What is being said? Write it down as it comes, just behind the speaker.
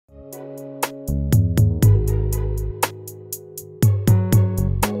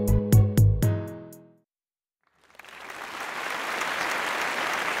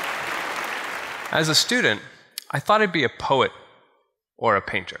As a student, I thought I'd be a poet or a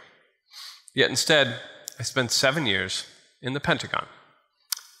painter. Yet instead, I spent 7 years in the Pentagon,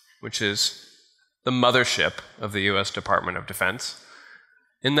 which is the mothership of the US Department of Defense,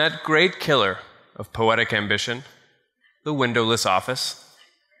 in that great killer of poetic ambition, the windowless office,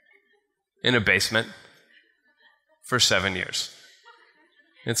 in a basement, for 7 years.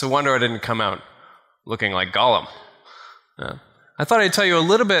 It's a wonder I didn't come out looking like Gollum. I thought I'd tell you a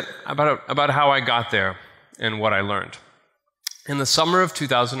little bit about how I got there and what I learned. In the summer of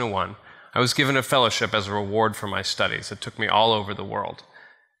 2001, I was given a fellowship as a reward for my studies. It took me all over the world.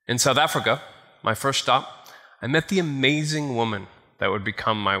 In South Africa, my first stop, I met the amazing woman that would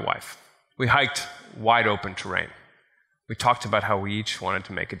become my wife. We hiked wide open terrain. We talked about how we each wanted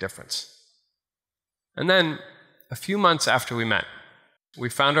to make a difference. And then, a few months after we met, we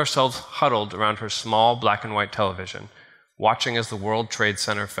found ourselves huddled around her small black and white television, watching as the World Trade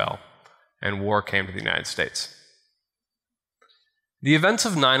Center fell and war came to the United States. The events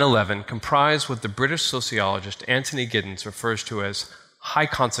of 9/11 comprise what the British sociologist Anthony Giddens refers to as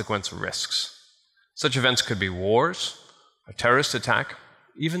high-consequence risks. Such events could be wars, a terrorist attack,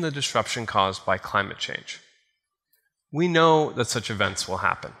 even the disruption caused by climate change. We know that such events will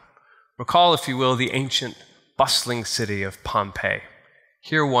happen. Recall, if you will, the ancient, bustling city of Pompeii,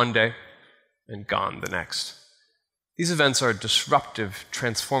 here one day and gone the next. These events are disruptive,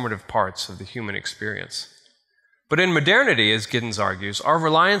 transformative parts of the human experience. But in modernity, as Giddens argues, our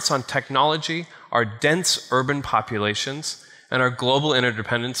reliance on technology, our dense urban populations, and our global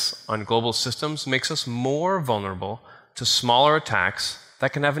interdependence on global systems makes us more vulnerable to smaller attacks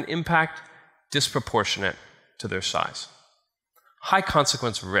that can have an impact disproportionate to their size.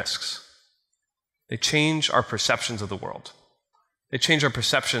 High-consequence risks. They change our perceptions of the world. They change our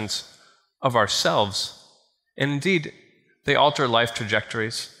perceptions of ourselves, and indeed, they alter life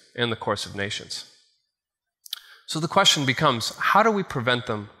trajectories and the course of nations. So the question becomes, how do we prevent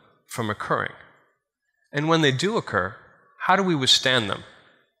them from occurring? And when they do occur, how do we withstand them?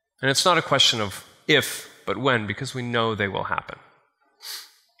 And it's not a question of if, but when, because we know they will happen.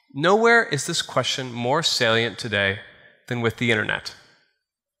 Nowhere is this question more salient today than with the internet.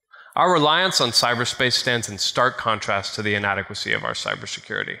 Our reliance on cyberspace stands in stark contrast to the inadequacy of our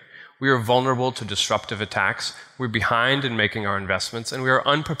cybersecurity. We are vulnerable to disruptive attacks, we're behind in making our investments, and we are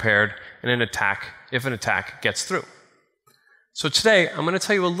unprepared in an attack if an attack gets through. So today, I'm going to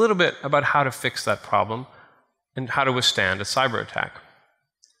tell you a little bit about how to fix that problem and how to withstand a cyber attack.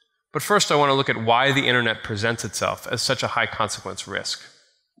 But first, I want to look at why the internet presents itself as such a high-consequence risk.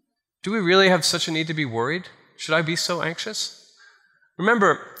 Do we really have such a need to be worried? Should I be so anxious?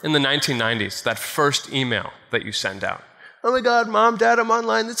 Remember in the 1990s, that first email that you send out. Oh my God, Mom, Dad, I'm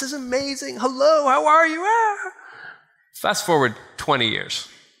online. This is amazing. Hello, how are you? Ah. Fast forward 20 years,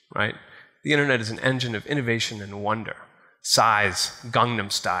 right? The internet is an engine of innovation and wonder. Size,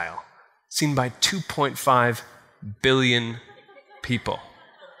 Gangnam Style, seen by 2.5 billion people,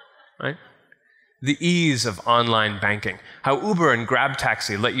 right? The ease of online banking, how Uber and Grab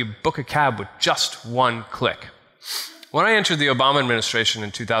Taxi let you book a cab with just one click. When I entered the Obama administration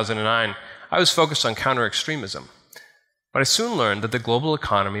in 2009, I was focused on counter-extremism. But I soon learned that the global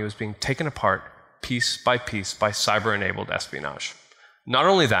economy was being taken apart piece by cyber-enabled espionage. Not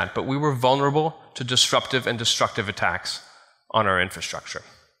only that, but we were vulnerable to disruptive and destructive attacks on our infrastructure.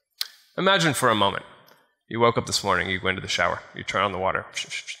 Imagine for a moment, you woke up this morning, you go into the shower, you turn on the water,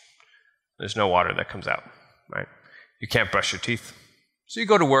 there's no water that comes out, right? You can't brush your teeth. So you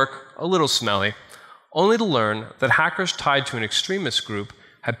go to work, a little smelly, only to learn that hackers tied to an extremist group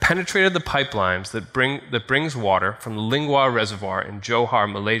had penetrated the pipelines that brings water from the Lingua Reservoir in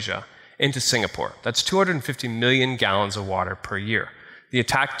Johor, Malaysia, into Singapore. That's 250 million gallons of water per year. The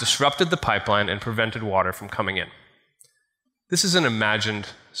attack disrupted the pipeline and prevented water from coming in. This is an imagined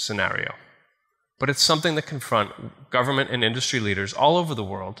scenario, but it's something that confront government and industry leaders all over the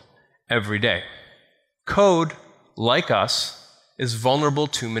world every day. Code, like us, is vulnerable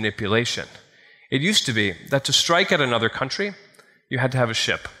to manipulation. It used to be that to strike at another country, you had to have a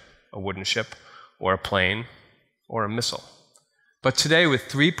ship, a wooden ship, or a plane, or a missile. But today, with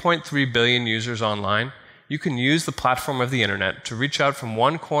 3.3 billion users online, you can use the platform of the internet to reach out from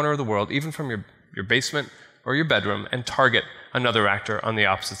one corner of the world, even from your basement or your bedroom, and target another actor on the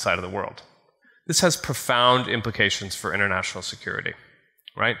opposite side of the world. This has profound implications for international security,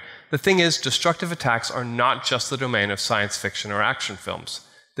 right? The thing is, destructive attacks are not just the domain of science fiction or action films.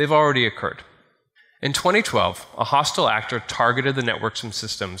 They've already occurred. In 2012, a hostile actor targeted the networks and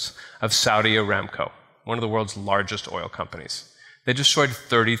systems of Saudi Aramco, one of the world's largest oil companies. They destroyed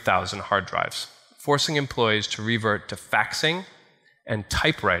 30,000 hard drives, forcing employees to revert to faxing and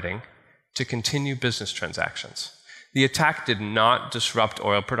typewriting to continue business transactions. The attack did not disrupt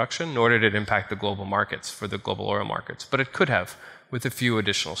oil production, nor did it impact the global markets for the global oil markets, but it could have with a few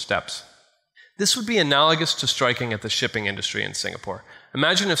additional steps. This would be analogous to striking at the shipping industry in Singapore.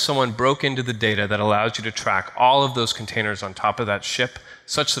 Imagine if someone broke into the data that allows you to track all of those containers on top of that ship,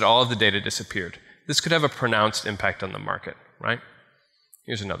 such that all of the data disappeared. This could have a pronounced impact on the market, right?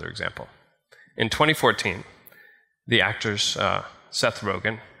 Here's another example. In 2014, the actors Seth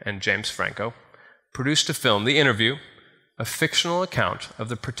Rogen and James Franco produced a film, The Interview, a fictional account of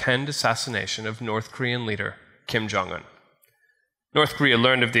the pretend assassination of North Korean leader Kim Jong-un. North Korea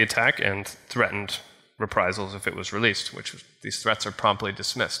learned of the attack and threatened reprisals if it was released, these threats are promptly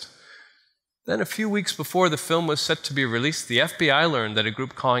dismissed. Then a few weeks before the film was set to be released, the FBI learned that a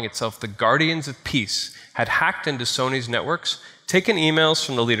group calling itself the Guardians of Peace had hacked into Sony's networks, taken emails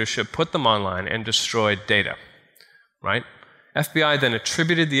from the leadership, put them online, and destroyed data, right? FBI then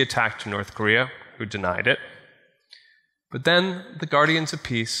attributed the attack to North Korea, who denied it. But then the Guardians of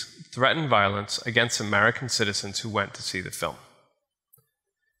Peace threatened violence against American citizens who went to see the film.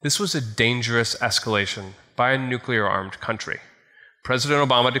 This was a dangerous escalation by a nuclear-armed country. President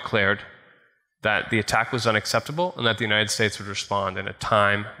Obama declared that the attack was unacceptable and that the United States would respond in a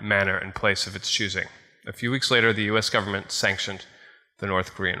time, manner, and place of its choosing. A few weeks later, the US government sanctioned the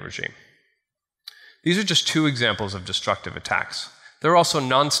North Korean regime. These are just two examples of destructive attacks. There are also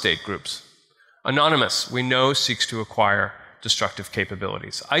non-state groups. Anonymous, we know, seeks to acquire destructive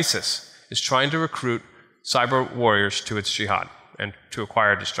capabilities. ISIS is trying to recruit cyber warriors to its jihad and to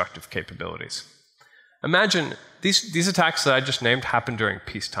acquire destructive capabilities. Imagine these attacks that I just named happen during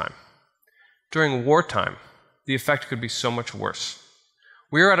peacetime. During wartime, the effect could be so much worse.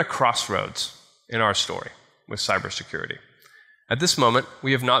 We are at a crossroads in our story with cybersecurity. At this moment,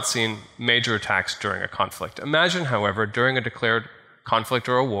 we have not seen major attacks during a conflict. Imagine, however, during a declared conflict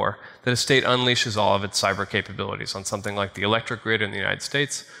or a war, that a state unleashes all of its cyber capabilities on something like the electric grid in the United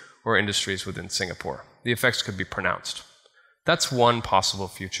States or industries within Singapore. The effects could be pronounced. That's one possible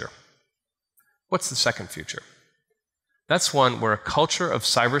future. What's the second future? That's one where a culture of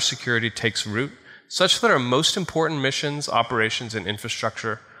cybersecurity takes root such that our most important missions, operations, and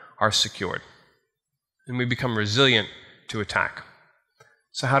infrastructure are secured, and we become resilient to attack.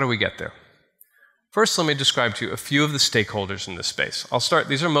 So how do we get there? First, let me describe to you a few of the stakeholders in this space.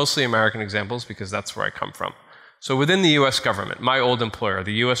 These are mostly American examples because that's where I come from. So within the US government, my old employer,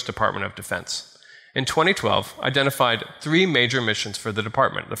 the US Department of Defense, in 2012, identified 3 major missions for the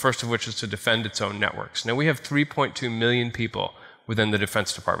department, the first of which is to defend its own networks. Now, we have 3.2 million people within the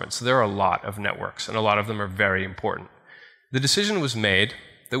Defense Department, so there are a lot of networks, and a lot of them are very important. The decision was made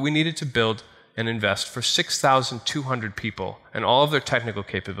that we needed to build and invest for 6,200 people and all of their technical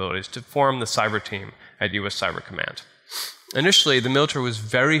capabilities to form the cyber team at US Cyber Command. Initially, the military was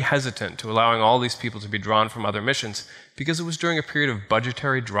very hesitant to allowing all these people to be drawn from other missions because it was during a period of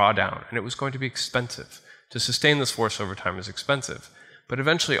budgetary drawdown and it was going to be expensive. To sustain this force over time is expensive. But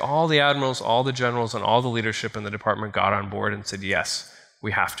eventually all the admirals, all the generals, and all the leadership in the department got on board and said, yes,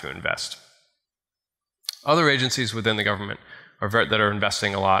 we have to invest. Other agencies within the government that are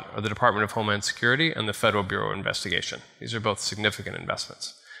investing a lot are the Department of Homeland Security and the Federal Bureau of Investigation. These are both significant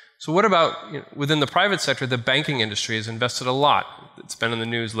investments. So what about, within the private sector, the banking industry has invested a lot. It's been in the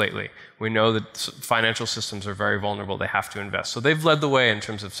news lately. We know that financial systems are very vulnerable. They have to invest. So they've led the way in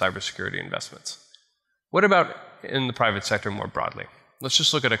terms of cybersecurity investments. What about in the private sector more broadly? Let's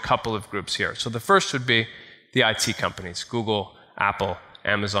just look at a couple of groups here. So the first would be the IT companies, Google, Apple,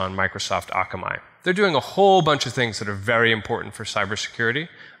 Amazon, Microsoft, Akamai. They're doing a whole bunch of things that are very important for cybersecurity.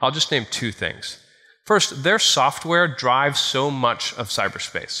 I'll just name 2 things. First, their software drives so much of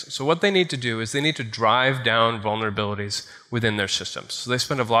cyberspace. So what they need to do is they need to drive down vulnerabilities within their systems. So they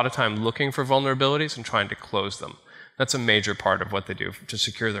spend a lot of time looking for vulnerabilities and trying to close them. That's a major part of what they do to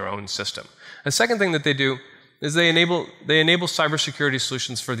secure their own system. The second thing that they do is they enable cybersecurity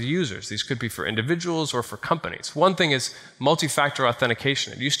solutions for the users. These could be for individuals or for companies. One thing is multi-factor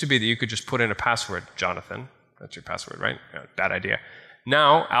authentication. It used to be that you could just put in a password, Jonathan. That's your password, right? Bad idea.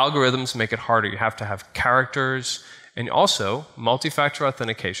 Now, algorithms make it harder. You have to have characters, and also multi-factor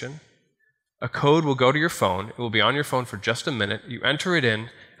authentication. A code will go to your phone. It will be on your phone for just a minute. You enter it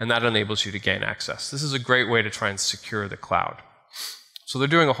in, and that enables you to gain access. This is a great way to try and secure the cloud. So they're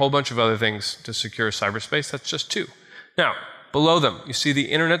doing a whole bunch of other things to secure cyberspace. That's just 2. Now, below them, you see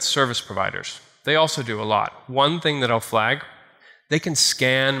the internet service providers. They also do a lot. One thing that I'll flag, they can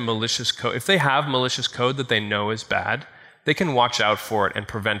scan malicious code. If they have malicious code that they know is bad, they can watch out for it and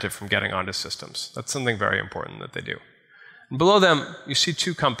prevent it from getting onto systems. That's something very important that they do. And below them, you see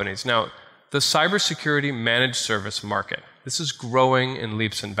 2 companies. Now, the cybersecurity managed service market. This is growing in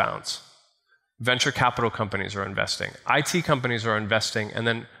leaps and bounds. Venture capital companies are investing. IT companies are investing and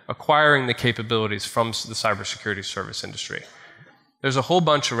then acquiring the capabilities from the cybersecurity service industry. There's a whole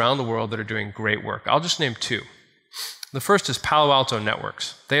bunch around the world that are doing great work. I'll just name two. The first is Palo Alto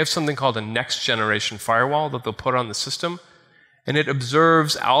Networks. They have something called a next generation firewall that they'll put on the system, and it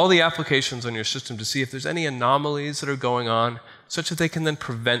observes all the applications on your system to see if there's any anomalies that are going on, such that they can then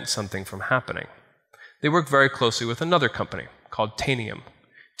prevent something from happening. They work very closely with another company called Tanium.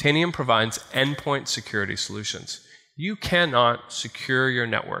 Tanium provides endpoint security solutions. You cannot secure your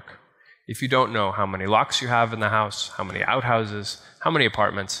network if you don't know how many locks you have in the house, how many outhouses, how many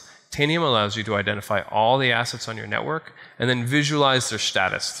apartments. Tanium allows you to identify all the assets on your network and then visualize their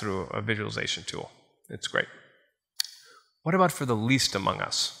status through a visualization tool. It's great. What about for the least among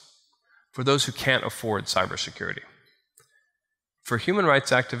us? For those who can't afford cybersecurity? For human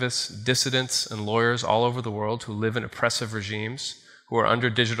rights activists, dissidents, and lawyers all over the world who live in oppressive regimes, who are under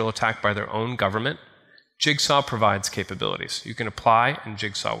digital attack by their own government, Jigsaw provides capabilities. You can apply, and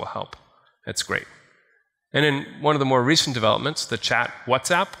Jigsaw will help. That's great. And in one of the more recent developments, the chat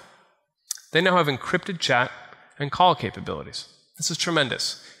WhatsApp, they now have encrypted chat and call capabilities. This is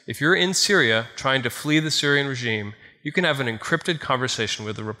tremendous. If you're in Syria trying to flee the Syrian regime, you can have an encrypted conversation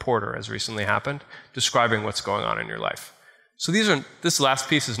with a reporter, as recently happened, describing what's going on in your life. So this last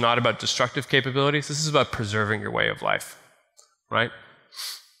piece is not about destructive capabilities. This is about preserving your way of life, right?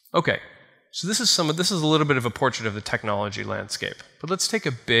 Okay, so this is a little bit of a portrait of the technology landscape. But let's take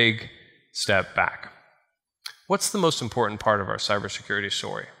a big step back. What's the most important part of our cybersecurity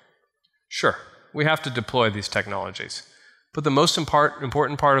story? Sure, we have to deploy these technologies. But the most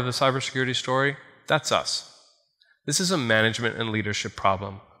important part of the cybersecurity story, that's us. This is a management and leadership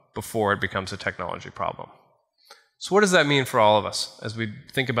problem before it becomes a technology problem. So what does that mean for all of us as we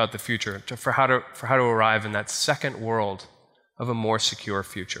think about the future, for how to arrive in that second world of a more secure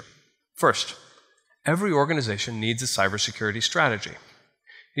future? First, every organization needs a cybersecurity strategy.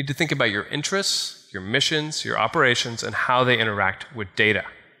 You need to think about your interests, your missions, your operations, and how they interact with data.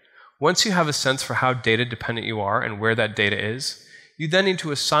 Once you have a sense for how data dependent you are and where that data is, you then need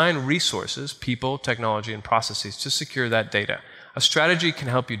to assign resources, people, technology, and processes to secure that data. A strategy can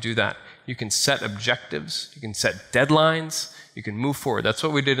help you do that. You can set objectives, you can set deadlines, you can move forward. That's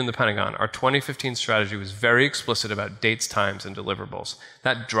what we did in the Pentagon. Our 2015 strategy was very explicit about dates, times, and deliverables.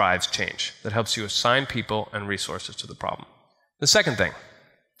 That drives change. That helps you assign people and resources to the problem. The second thing,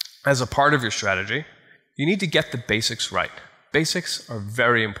 as a part of your strategy, you need to get the basics right. Basics are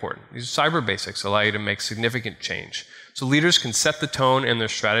very important. These cyber basics allow you to make significant change. So leaders can set the tone in their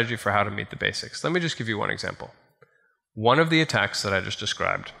strategy for how to meet the basics. Let me just give you one example. One of the attacks that I just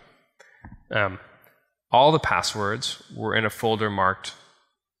described, all the passwords were in a folder marked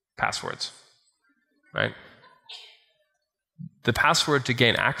passwords, right? The password to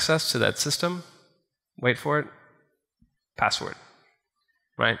gain access to that system, wait for it, password,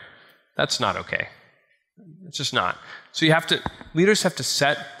 right? That's not okay. It's just not. So leaders have to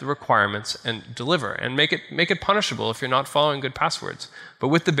set the requirements and deliver and make it punishable if you're not following good passwords. But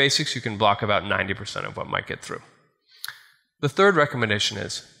with the basics, you can block about 90% of what might get through. The third recommendation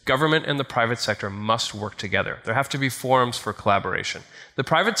is government and the private sector must work together. There have to be forums for collaboration. The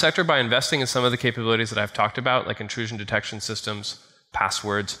private sector, by investing in some of the capabilities that I've talked about, like intrusion detection systems,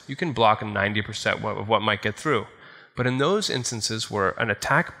 passwords, you can block 90% of what might get through. But in those instances where an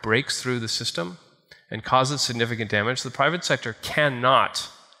attack breaks through the system and causes significant damage, the private sector cannot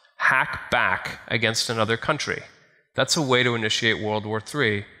hack back against another country. That's a way to initiate World War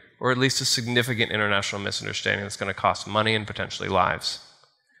III, or at least a significant international misunderstanding that's going to cost money and potentially lives.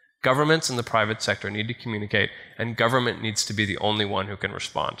 Governments and the private sector need to communicate, and government needs to be the only one who can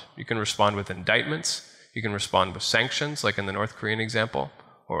respond. You can respond with indictments, you can respond with sanctions, like in the North Korean example,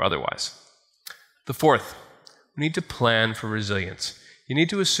 or otherwise. The fourth, we need to plan for resilience. You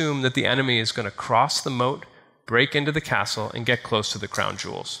need to assume that the enemy is going to cross the moat, break into the castle, and get close to the crown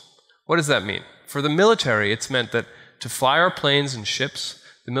jewels. What does that mean? For the military, it's meant that to fly our planes and ships,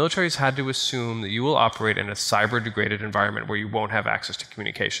 the military has had to assume that you will operate in a cyber-degraded environment where you won't have access to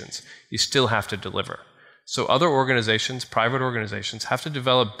communications. You still have to deliver. So other organizations, private organizations, have to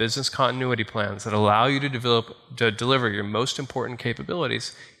develop business continuity plans that allow you to deliver your most important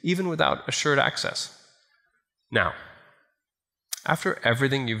capabilities, even without assured access. Now, after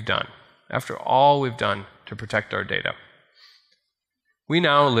everything you've done, after all we've done to protect our data, we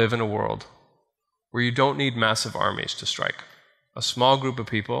now live in a world where you don't need massive armies to strike. A small group of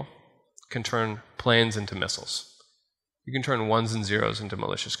people can turn planes into missiles. You can turn ones and zeros into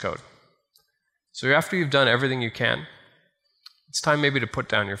malicious code. So after you've done everything you can, it's time maybe to put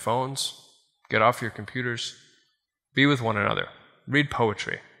down your phones, get off your computers, be with one another, read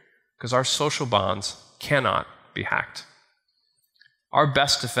poetry, because our social bonds cannot be hacked. Our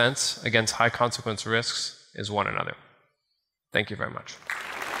best defense against high consequence risks is one another. Thank you very much.